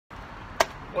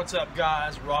What's up,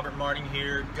 guys? Robert Martin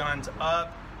here. Guns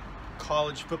up.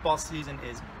 College football season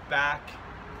is back.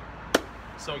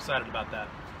 So excited about that.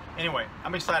 Anyway,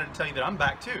 I'm excited to tell you that I'm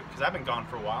back too, because I've been gone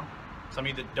for a while. Some of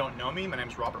you that don't know me, my name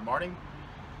is Robert Martin.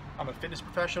 I'm a fitness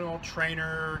professional,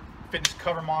 trainer, fitness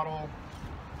cover model.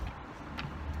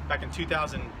 Back in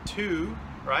 2002,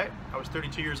 right? I was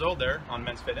 32 years old there on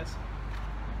Men's Fitness.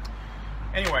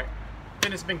 Anyway,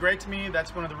 fitness has been great to me.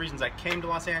 That's one of the reasons I came to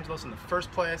Los Angeles in the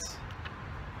first place,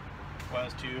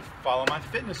 was to follow my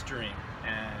fitness dream,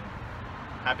 and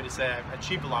happy to say I've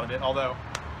achieved a lot of it. Although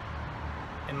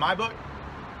in my book,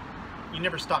 you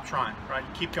never stop trying, right?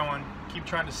 You keep going, keep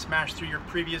trying to smash through your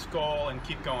previous goal and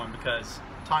keep going, because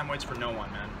time waits for no one,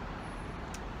 man.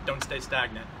 Don't stay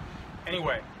stagnant.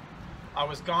 Anyway, I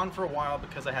was gone for a while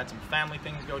because I had some family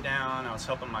things go down. I was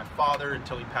helping my father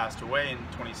until he passed away in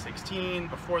 2016.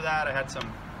 Before that, I had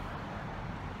some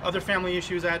other family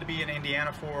issues I had to be in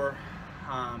Indiana for.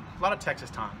 A lot of Texas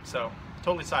time, so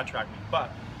totally sidetracked me.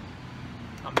 But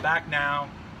I'm back now.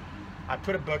 I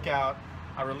put a book out.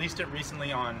 I released it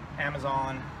recently on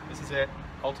Amazon. This is it,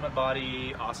 Ultimate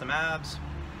Body, Awesome Abs.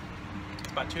 It's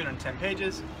about 210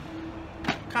 pages.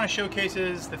 Kind of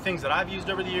showcases the things that I've used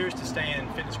over the years to stay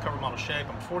in fitness cover model shape.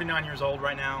 I'm 49 years old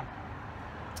right now.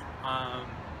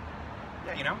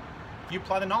 Yeah, you know, if you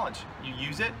apply the knowledge, you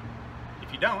use it.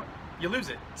 If you don't, you lose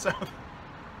it. So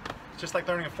it's just like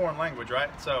learning a foreign language, right?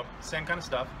 So same kind of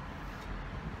stuff.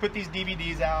 Put these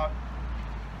DVDs out.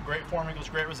 Great form equals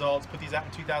great results. Put these out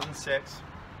in 2006.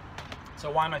 So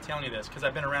why am I telling you this? Because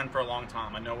I've been around for a long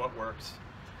time. I know what works.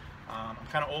 I'm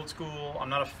kind of old school. I'm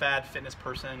not a fad fitness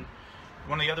person.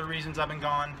 One of the other reasons I've been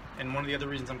gone, and one of the other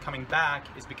reasons I'm coming back,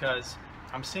 is because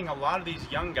I'm seeing a lot of these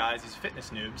young guys, these fitness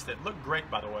noobs, that look great,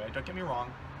 by the way, don't get me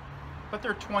wrong, but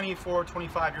they're 24,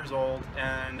 25 years old,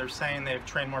 and they're saying they've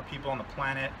trained more people on the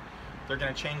planet. They're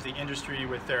going to change the industry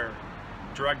with their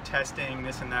drug testing,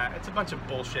 this and that. It's a bunch of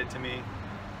bullshit to me.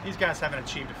 These guys haven't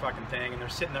achieved a fucking thing, and they're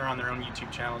sitting there on their own YouTube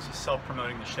channels just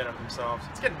self-promoting the shit out of themselves.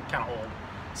 It's getting kind of old.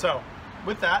 So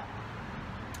with that,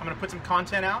 I'm going to put some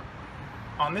content out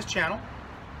on this channel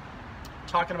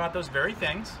talking about those very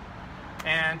things,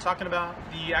 and talking about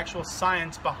the actual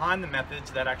science behind the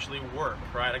methods that actually work,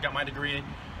 right? I got my degree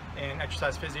in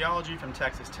exercise physiology from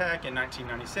Texas Tech in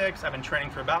 1996. I've been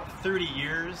training for about 30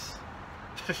 years.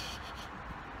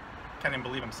 Can't even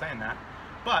believe I'm saying that.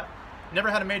 But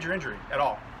never had a major injury at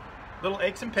all. Little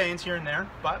aches and pains here and there,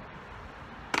 but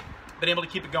been able to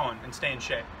keep it going and stay in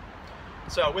shape.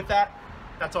 So with that,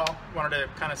 that's all. Wanted to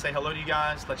kind of say hello to you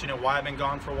guys, let you know why I've been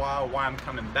gone for a while, why I'm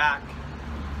coming back.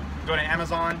 Go to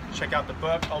Amazon, check out the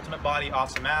book, Ultimate Body,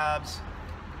 Awesome Abs.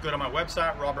 Go to my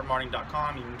website,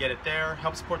 robertmartin.com. You can get it there.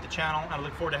 Help support the channel. I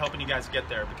look forward to helping you guys get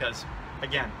there, because,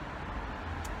 again,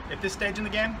 at this stage in the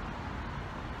game,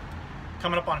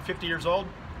 coming up on 50 years old,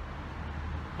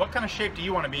 what kind of shape do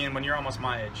you want to be in when you're almost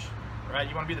my age, right?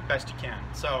 You want to be the best you can.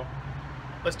 So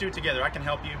let's do it together. I can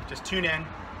help you. Just tune in.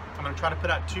 I'm going to try to put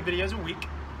out 2 videos a week,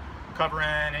 covering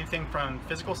anything from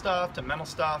physical stuff to mental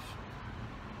stuff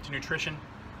to nutrition,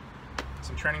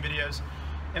 some training videos.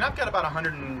 And I've got about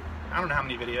 100 and I don't know how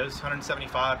many videos,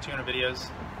 175, 200 videos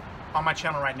on my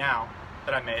channel right now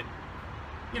that I made,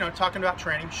 you know, talking about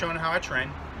training, showing how I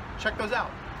train. Check those out.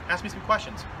 Ask me some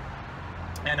questions.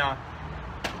 And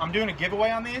I'm doing a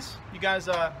giveaway on these. You guys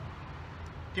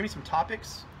give me some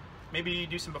topics, maybe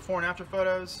do some before and after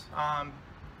photos.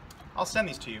 I'll send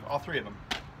these to you, all 3 of them.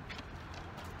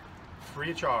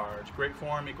 Free of charge. Great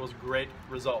form equals great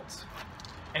results.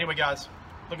 Anyway, guys,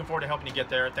 looking forward to helping you get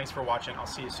there. Thanks for watching. I'll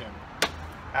see you soon.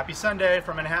 Happy Sunday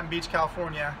from Manhattan Beach,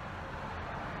 California.